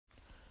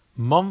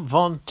Mont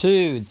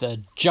Ventoux,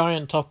 the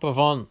giant of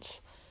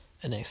Provence,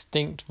 an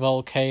extinct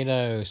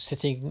volcano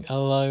sitting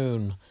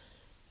alone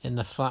in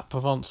the flat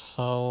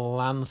Provençal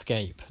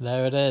landscape.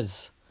 There it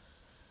is.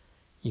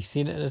 You've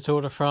seen it in the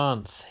Tour de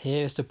France.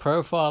 Here's the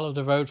profile of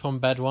the road from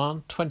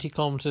Bédoin, 20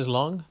 kilometres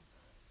long,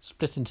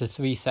 split into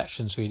 3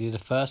 sections really. The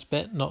first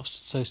bit not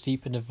so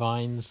steep in the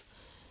vines,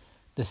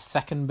 the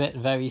second bit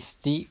very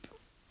steep,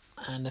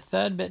 and the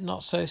third bit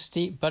not so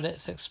steep, but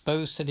it's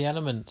exposed to the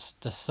elements,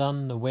 the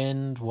sun, the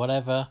wind,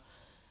 whatever.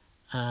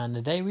 And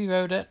the day we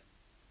rode it,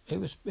 it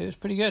was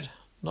pretty good,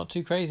 not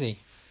too crazy.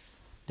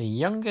 The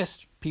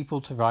youngest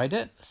people to ride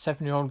it, a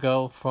 7-year-old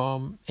girl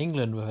from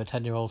England with a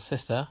 10-year-old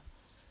sister,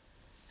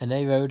 and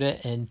they rode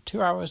it in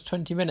 2 hours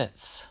 20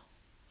 minutes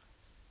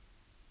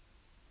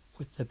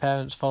with their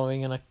parents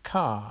following in a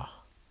car.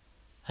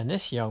 And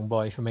this young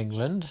boy from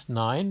England,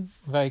 9,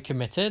 very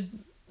committed,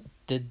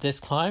 did this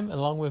climb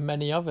along with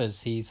many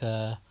others. He's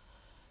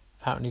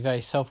apparently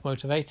very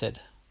self-motivated.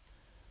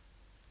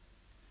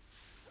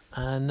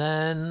 And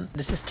then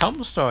this is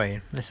Tom's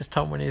story. This is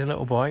Tom when he's a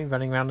little boy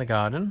running around the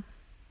garden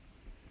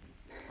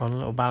on a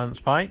little balance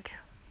bike.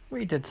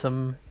 We did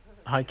some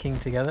hiking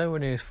together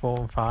when he was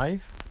 4 and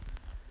 5.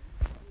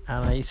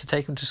 And I used to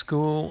take him to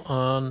school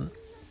on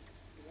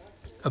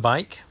a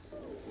bike.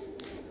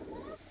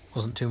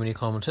 Wasn't too many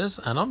kilometres.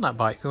 And on that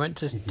bike we went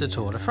to the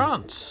Tour de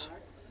France.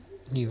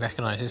 You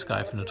recognise this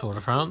guy from the Tour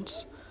de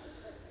France.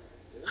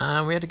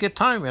 And we had a good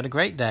time. We had a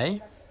great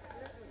day.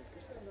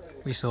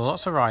 We saw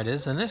lots of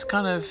riders. And this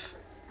kind of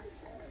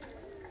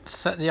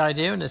set the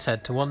idea in his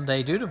head to one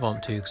day do the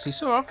Ventoux, because he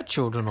saw other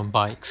children on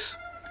bikes.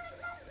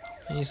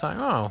 And he's like,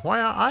 oh,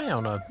 why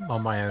aren't I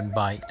on my own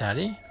bike,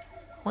 Daddy?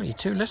 What, are you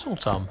too little,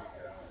 Tom?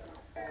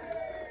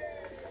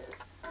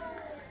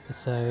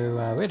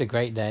 So we had a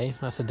great day.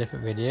 That's a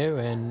different video.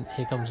 And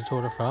here comes the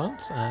Tour de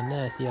France. And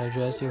there's the yellow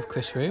jersey of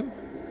Chris Froome.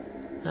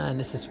 And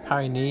this is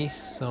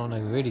Paris-Nice on a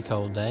really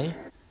cold day.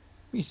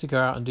 We used to go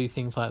out and do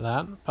things like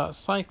that. But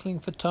cycling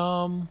for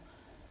Tom,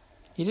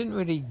 he didn't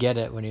really get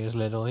it when he was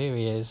little. Here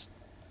he is.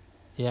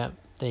 Yeah,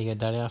 there you go,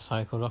 Daddy. I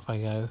cycled. Off I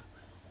go.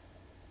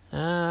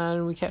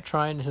 And we kept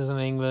trying. This is in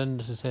England.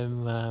 This is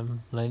him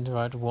learning to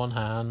ride with one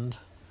hand.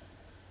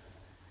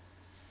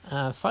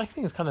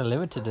 Cycling is kind of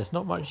limited. There's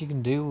not much you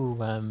can do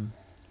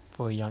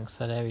for a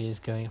youngster. There he is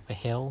going up a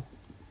hill.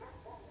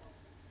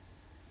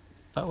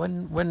 But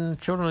when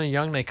children are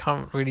young, they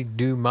can't really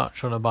do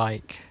much on a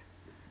bike.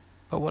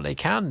 But what they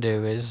can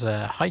do is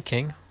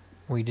hiking.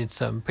 We did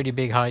some pretty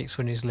big hikes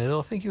when he was little.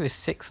 I think he was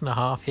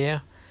 6.5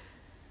 here.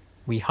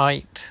 We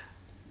hiked,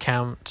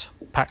 camped,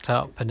 packed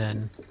up, and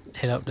then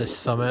hit up this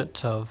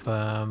summit of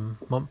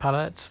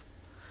Montpalet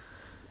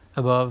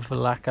above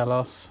La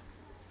Calos.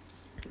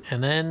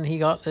 And then he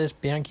got this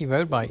Bianchi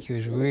road bike. He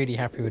was really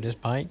happy with this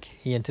bike.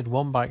 He entered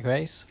one bike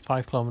race,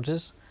 5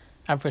 kilometres,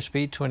 average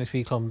speed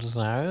 23 kilometres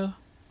an hour.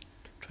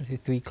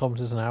 23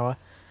 kilometres an hour.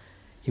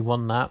 He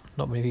won that.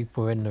 Not many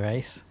people were in the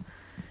race.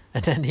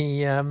 And then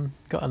he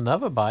got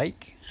another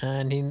bike,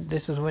 and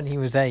this was when he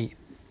was 8,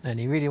 and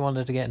he really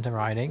wanted to get into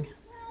riding.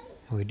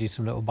 And we'd do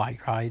some little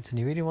bike rides, and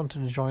he really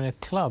wanted to join a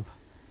club.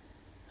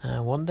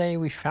 One day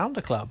we found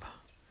a club,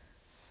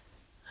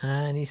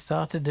 and he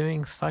started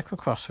doing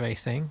cyclocross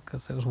racing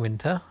because it was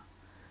winter.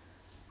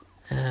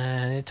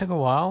 And it took a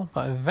while,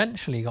 but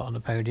eventually he got on the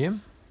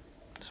podium.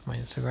 That's my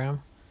Instagram.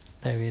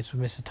 There he is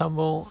with Mr.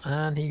 Tumble,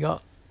 and he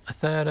got a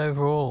 3rd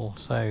overall,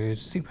 so he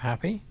was super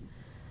happy.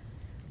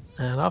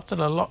 And after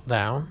the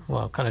lockdown,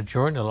 well, kind of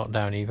during the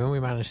lockdown even, we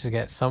managed to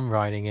get some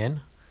riding in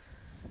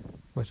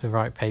with the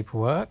right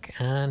paperwork,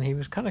 and he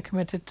was kind of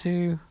committed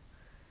to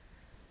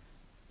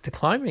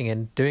climbing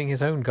and doing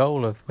his own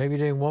goal of maybe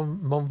doing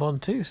one Mont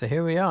Ventoux. So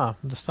here we are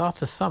at the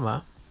start of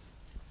summer,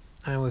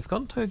 and we've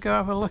gone to go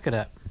have a look at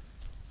it.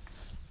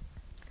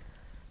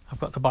 I've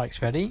got the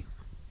bikes ready.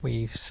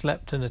 We've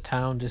slept in a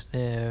town just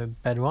near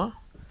Bédoin,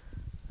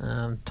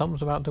 and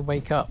Tom's about to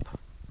wake up.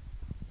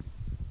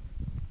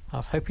 I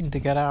was hoping to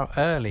get out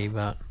early,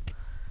 but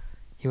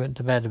he went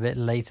to bed a bit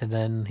later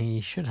than he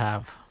should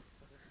have.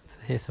 So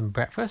here's some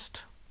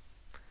breakfast.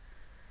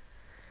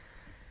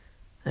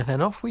 And then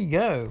off we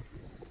go.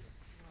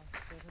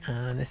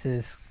 And this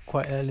is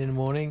quite early in the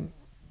morning,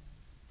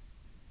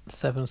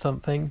 7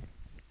 something.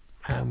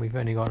 And we've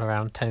only got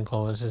around 10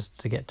 kilometres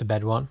to get to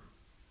Bédoin.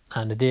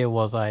 And the deal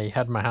was I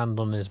had my hand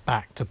on his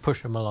back to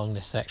push him along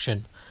this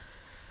section,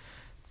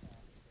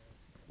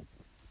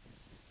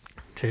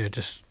 to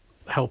just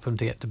help him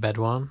to get to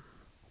Bédoin.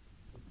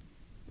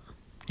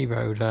 He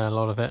rode a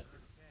lot of it,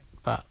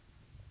 but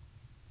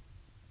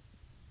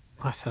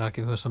I said I'll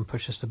give him some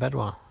pushes to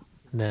Bédoin.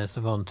 And there's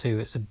the Ventoux.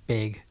 It's a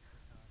big,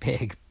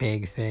 big,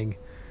 big thing.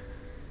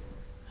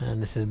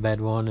 And this is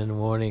Bédoin in the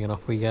morning, and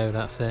off we go.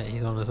 That's it.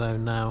 He's on his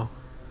own now.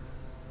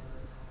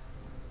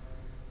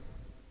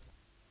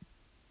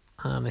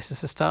 And this is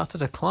the start of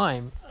the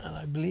climb, and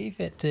I believe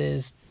it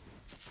is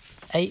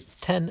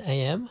 8:10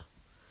 a.m.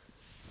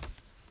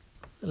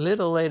 A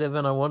little later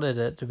than I wanted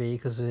it to be,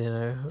 because you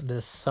know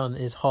the sun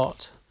is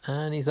hot.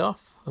 And he's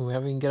off, and we're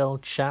having a good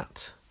old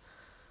chat.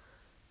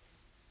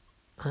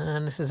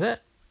 And this is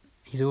it.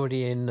 He's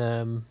already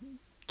in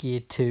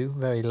gear 2,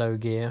 very low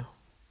gear.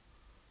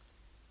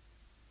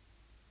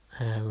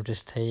 And we're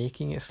just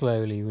taking it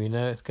slowly. We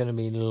know it's going to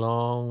be a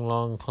long,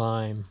 long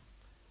climb.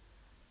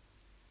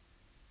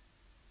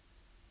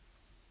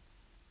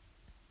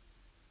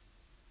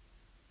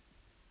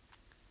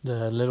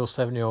 The little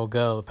 7-year-old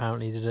girl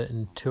apparently did it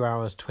in 2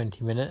 hours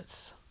 20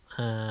 minutes,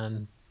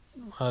 and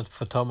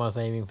for Tom I was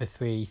aiming for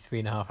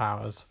 3.5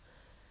 hours,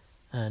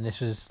 and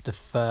this was the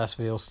first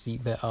real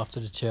steep bit after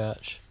the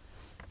church,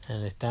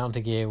 and it's down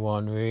to gear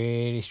 1,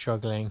 really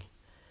struggling,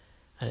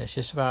 and it's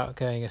just about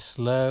going as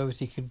slow as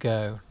you could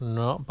go,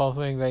 not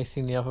bothering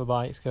racing the other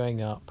bikes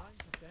going up.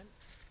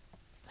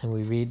 And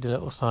we read the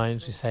little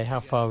signs, we say how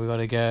far we got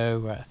to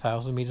go, we're at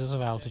 1,000 meters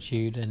of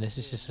altitude, and this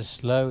is just as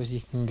slow as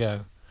you can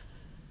go.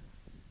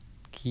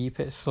 Keep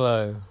it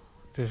slow,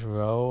 just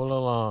roll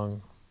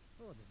along.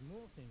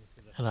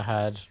 And I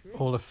had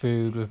all the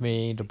food with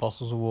me, the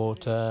bottles of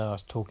water, I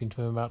was talking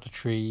to him about the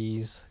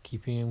trees,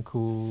 keeping him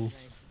cool,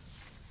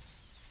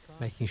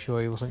 making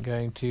sure he wasn't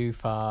going too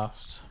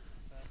fast,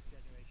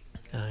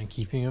 and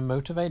keeping him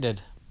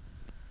motivated.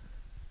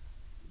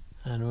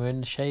 And we're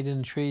in the shade in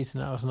the trees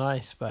and that was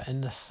nice, but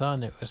in the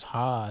sun it was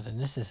hard, and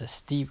this is a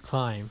steep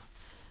climb.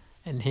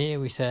 And here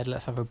we said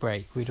let's have a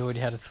break. We'd already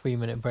had a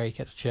 3-minute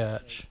break at the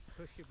church.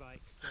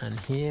 And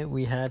here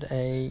we had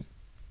a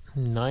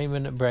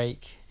 9-minute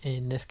break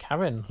in this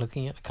cabin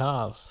looking at the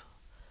cars.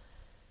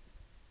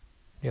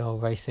 The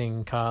old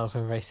racing cars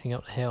and racing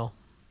up the hill.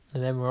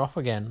 And then we're off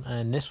again,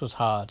 and this was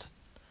hard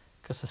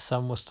because the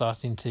sun was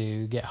starting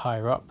to get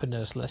higher up and there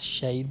was less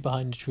shade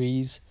behind the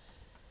trees.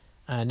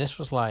 And this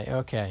was like,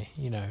 okay,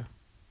 you know,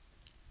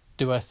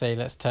 do I say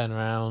let's turn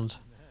around?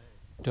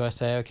 Do I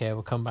say okay,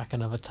 we'll come back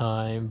another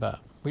time? But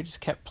we just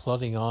kept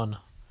plodding on,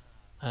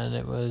 and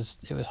it was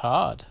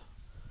hard.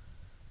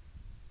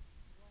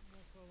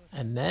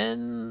 And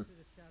then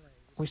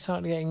we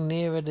started getting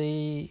nearer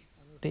the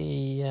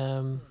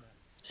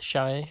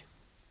chalet,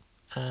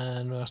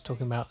 and I was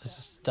talking about this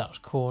is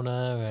Dutch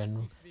corner,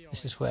 and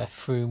this is where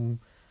Froome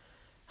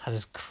had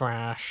his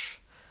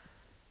crash,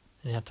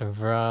 and he had to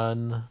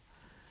run.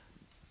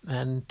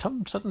 And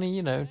Tom suddenly,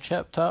 you know,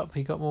 chirped up.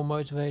 He got more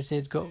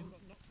motivated. I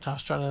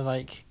was trying to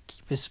like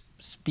keep his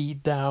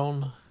speed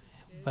down,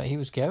 but he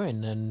was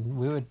going, and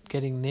we were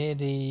getting near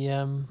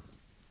the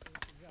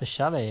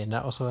chalet, and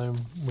that was when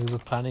we were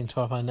planning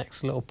to have our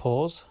next little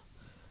pause.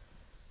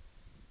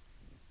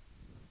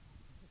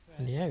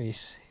 And yeah,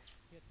 he's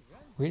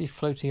really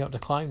floating up the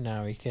climb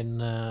now. He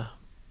can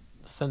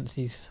sense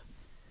he's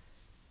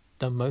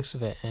done most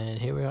of it, and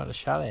here we are at the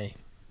chalet,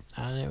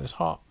 and it was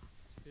hot.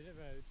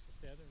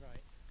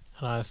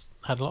 And I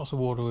had lots of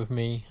water with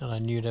me, and I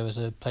knew there was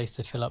a place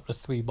to fill up the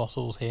 3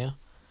 bottles here.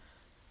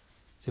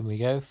 So we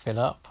go, fill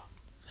up,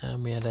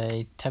 and we had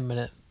a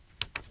 10-minute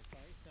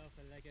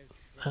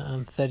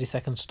and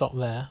 30-second stop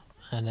there,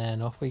 and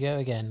then off we go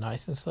again,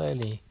 nice and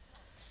slowly.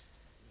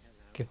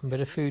 Give him a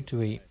bit of food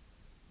to eat.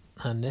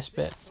 And this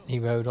bit, he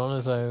rode on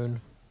his own,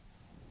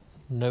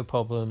 no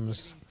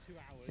problems.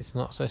 It's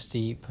not so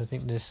steep. I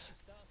think this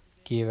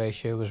gear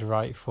ratio was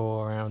right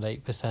for around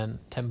 8%.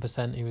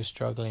 10% he was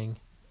struggling.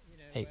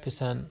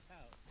 8%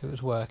 it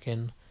was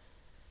working.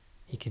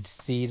 He could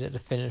see that the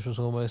finish was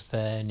almost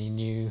there, and he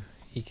knew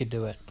he could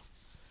do it.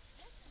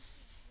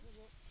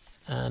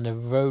 And the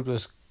road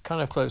was kind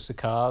of close to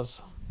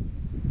cars,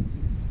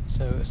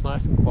 so it's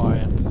nice and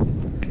quiet.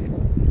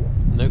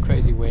 No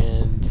crazy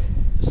wind.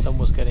 The sun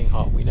was getting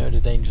hot. We know the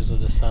dangers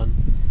of the sun.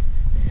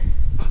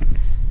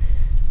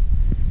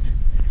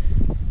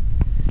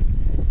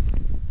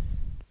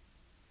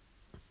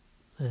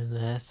 And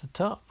there's the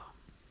top.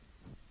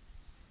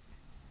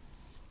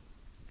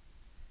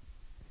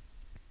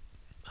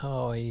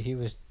 Oh, he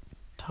was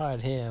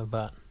tired here,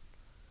 but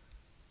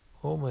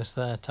almost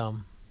there,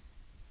 Tom.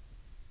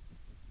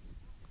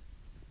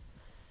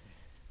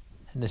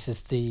 And this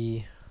is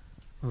the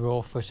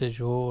raw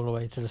footage all the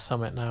way to the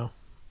summit now.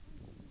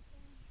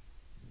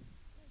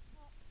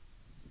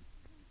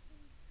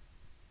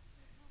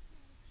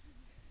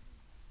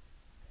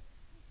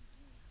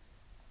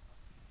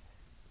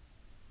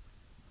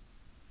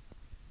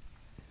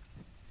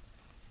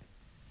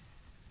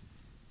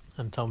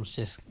 And Tom's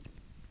just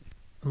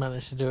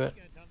managed to do it.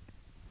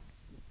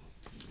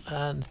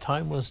 And the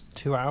time was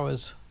 2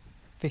 hours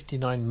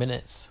 59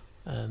 minutes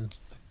and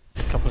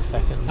a couple of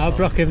seconds. I'll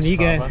block him, you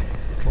go.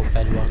 Or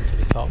bedoin to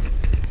the top.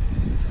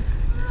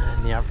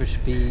 And the average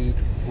speed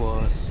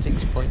was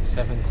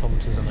 6.7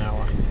 kilometers an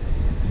hour,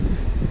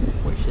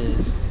 which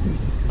is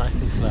nice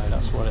and slow.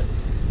 That's what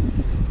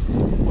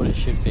it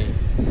should be.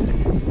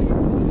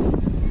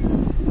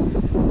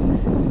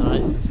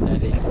 Nice and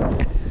steady.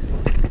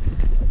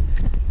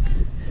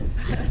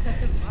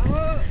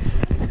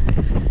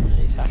 And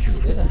he's happy he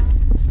did it.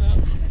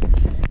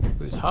 It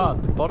was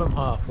hard. The bottom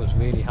half was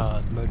really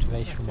hard,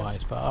 motivation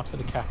wise, but after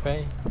the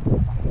cafe,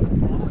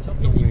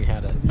 he knew he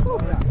had it.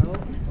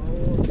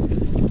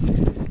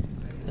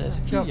 There's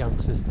a few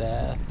youngsters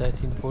there,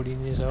 13, 14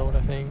 years old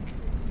I think,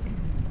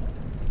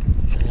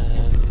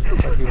 and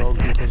quite a few old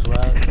people as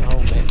well. It's a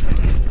whole mix.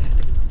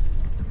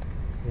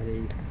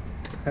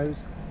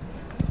 Pose.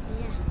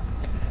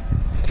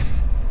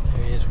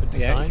 There he is with the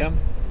Yeah, sign. you come.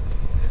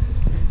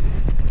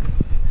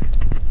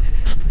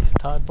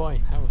 Tired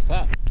boy. How was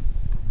that?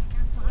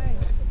 I'm tired.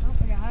 I want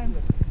to go home.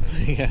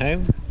 You go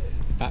home.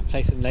 Back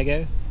play some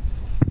Lego.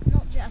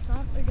 Not just, I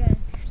want to go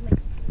to sleep.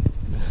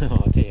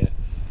 Oh dear.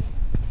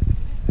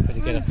 Better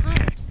get I'm up.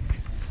 tired.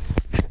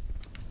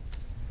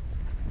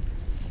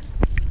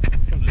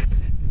 Come on,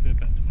 we'll go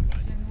back to my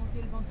bike.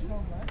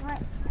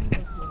 Right.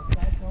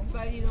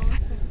 Bah dis donc,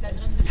 ça c'est de la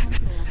graine de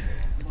champion.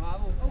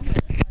 Bravo.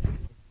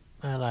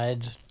 And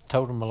I'd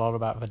told him a lot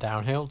about the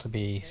downhill, to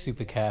be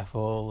super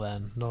careful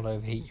and not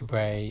overheat your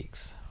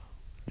brakes.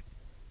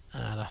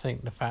 And I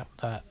think the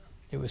fact that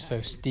it was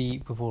so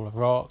steep with all the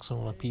rocks and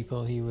all the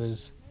people, he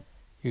was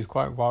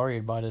quite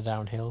worried by the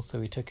downhill, so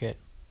we took it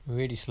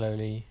really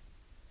slowly.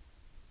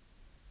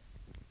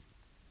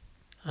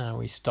 And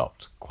we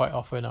stopped quite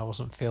often. I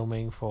wasn't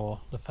filming for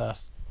the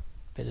first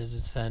bit of the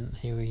descent.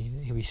 Here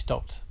we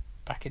stopped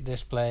back at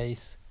this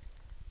place.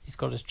 He's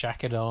got his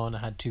jacket on. I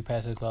had 2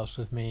 pairs of gloves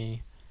with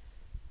me.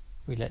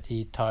 We let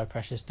the tyre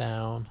pressures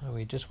down and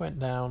we just went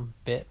down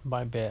bit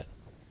by bit.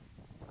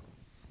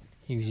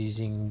 He was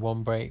using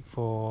one brake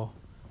for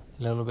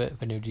a little bit,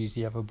 then he would use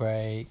the other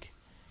brake.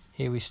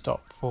 Here we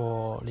stopped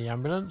for the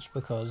ambulance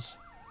because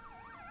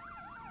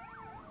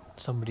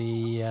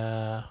somebody,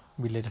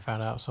 we later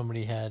found out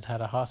somebody had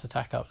a heart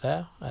attack up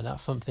there, and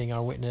that's something I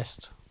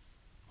witnessed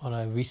on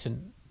a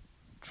recent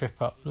trip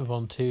up the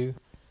Ventoux.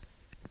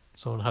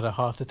 Someone had a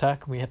heart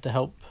attack and we had to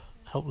help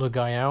the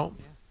guy out.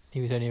 He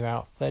was only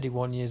about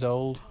 31 years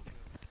old,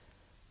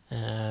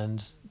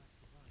 and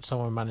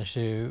someone managed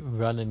to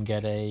run and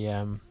get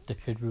a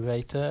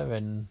defibrillator,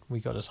 and we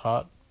got his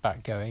heart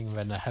back going.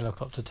 Then a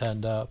helicopter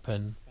turned up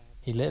and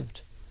he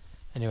lived.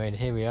 Anyway, and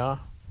here we are,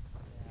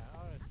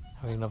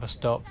 having another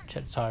stop,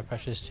 check the tyre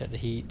pressures, check the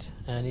heat,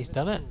 and he's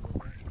done it.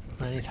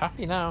 And he's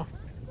happy now.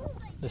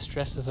 The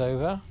stress is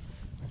over,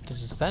 the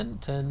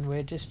descent, and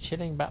we're just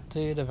chilling back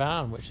to the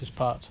van, which is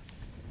parked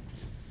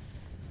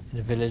in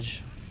the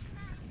village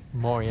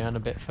Morian, a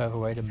bit further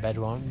away than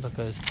Bedouin,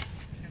 because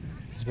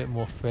it's a bit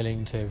more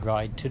thrilling to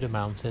ride to the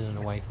mountain and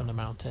away from the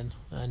mountain.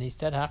 And he's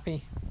dead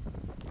happy.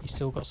 He's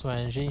still got some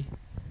energy.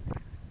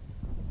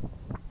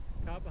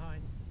 Car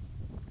behind.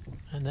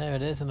 And there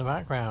it is in the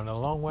background, a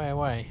long way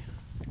away.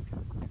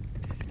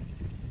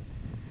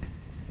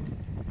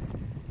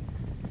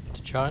 The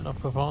giant of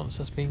Provence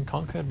has been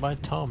conquered by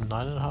Tom,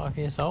 9.5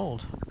 years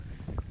old.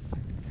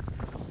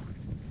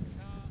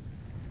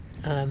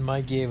 And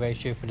my gear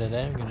ratio for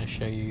today, I'm going to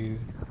show you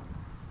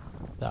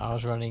that I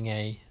was running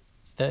a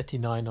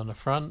 39 on the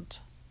front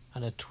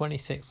and a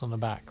 26 on the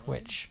back,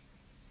 which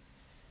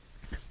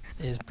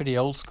is pretty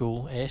old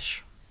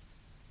school-ish,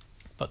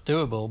 but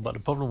doable. But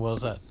the problem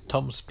was at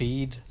Tom's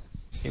speed,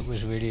 it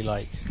was really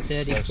like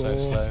 34,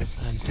 slow,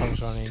 and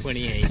Tom's running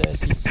 28.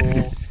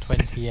 34,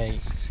 28.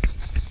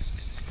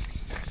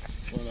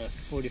 On a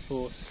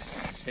 44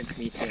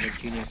 centimetre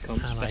junior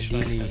comp And specialised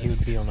ideally he feathers.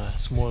 would be on a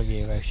smaller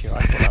gear ratio.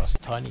 I thought that was a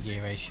tiny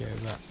gear ratio,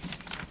 but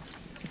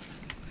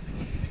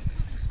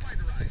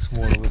I think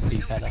smaller would be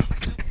better.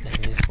 There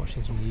he is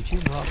watching some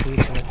YouTube. Last week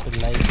I went to the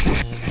lake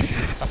and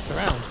he's back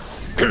around.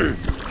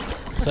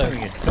 So, Very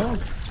good. Come on.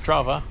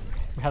 Strava,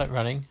 we had it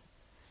running.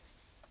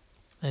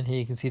 And here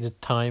you can see the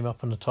time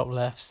up on the top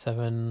left,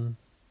 8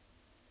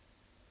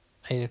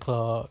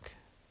 o'clock,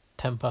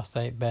 10 past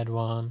 8, bed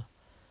 1.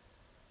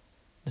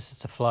 This is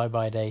the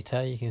flyby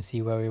data. You can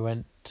see where we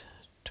went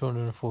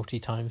 240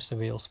 times the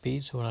real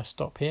speed. So when I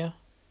stop here,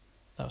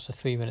 that was a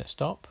 3-minute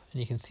stop. And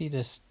you can see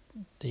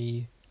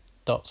the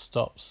dot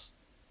stops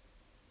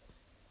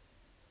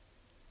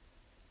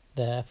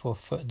there for a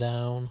foot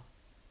down.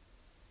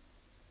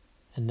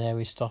 And there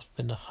we stopped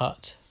in the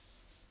hut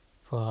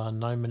for our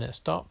 9-minute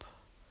stop.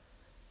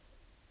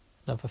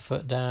 Another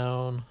foot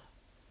down.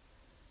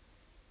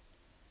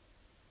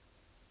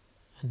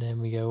 And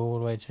then we go all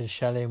the way to the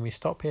chalet and we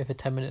stop here for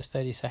 10 minutes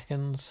 30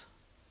 seconds.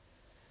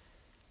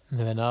 And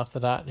then after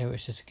that it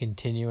was just a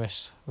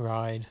continuous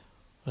ride,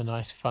 a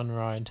nice fun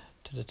ride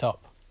to the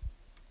top,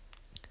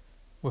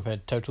 with a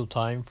total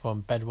time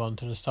from bed 1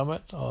 to the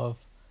summit of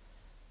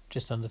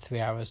just under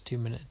 3 hours,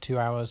 2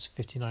 hours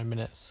 59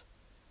 minutes,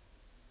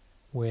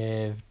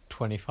 with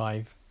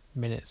 25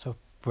 minutes of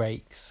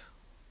breaks.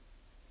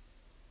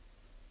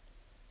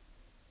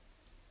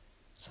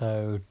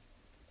 So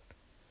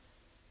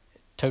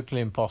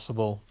totally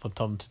impossible for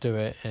Tom to do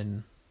it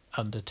in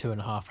under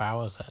 2.5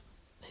 hours at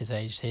his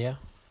age here.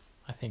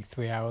 I think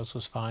 3 hours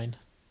was fine.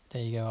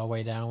 There you go, our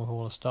way down with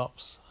all the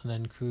stops, and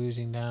then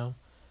cruising down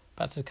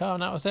back to the car,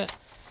 and that was it.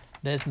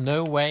 There's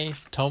no way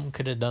Tom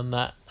could have done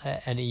that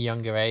at any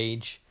younger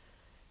age.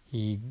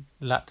 He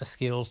lacked the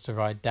skills to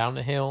ride down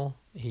the hill.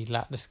 He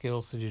lacked the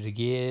skills to do the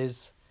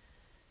gears.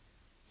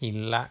 He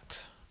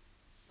lacked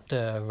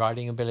the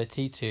riding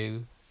ability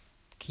to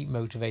keep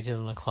motivated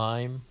on a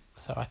climb.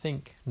 So I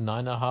think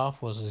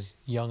 9.5 was as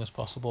young as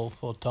possible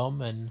for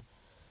Tom, and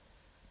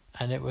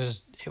it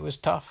was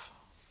tough.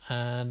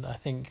 And I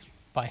think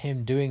by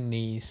him doing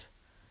these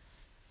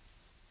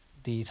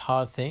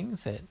hard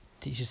things, it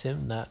teaches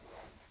him that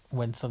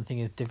when something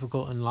is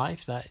difficult in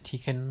life, that he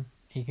can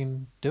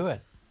do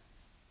it.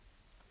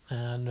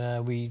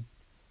 And we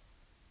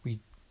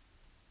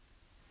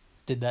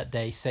did that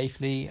day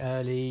safely,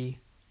 early.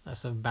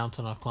 That's a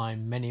mountain I've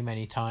climbed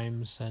many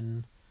times,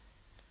 and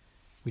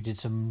we did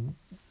some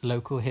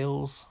local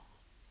hills,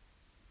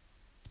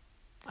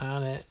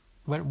 and it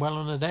went well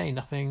on the day.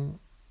 Nothing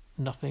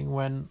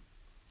went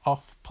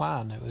off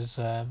plan. It was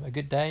a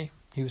good day.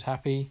 He was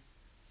happy.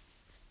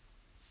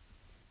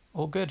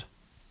 All good.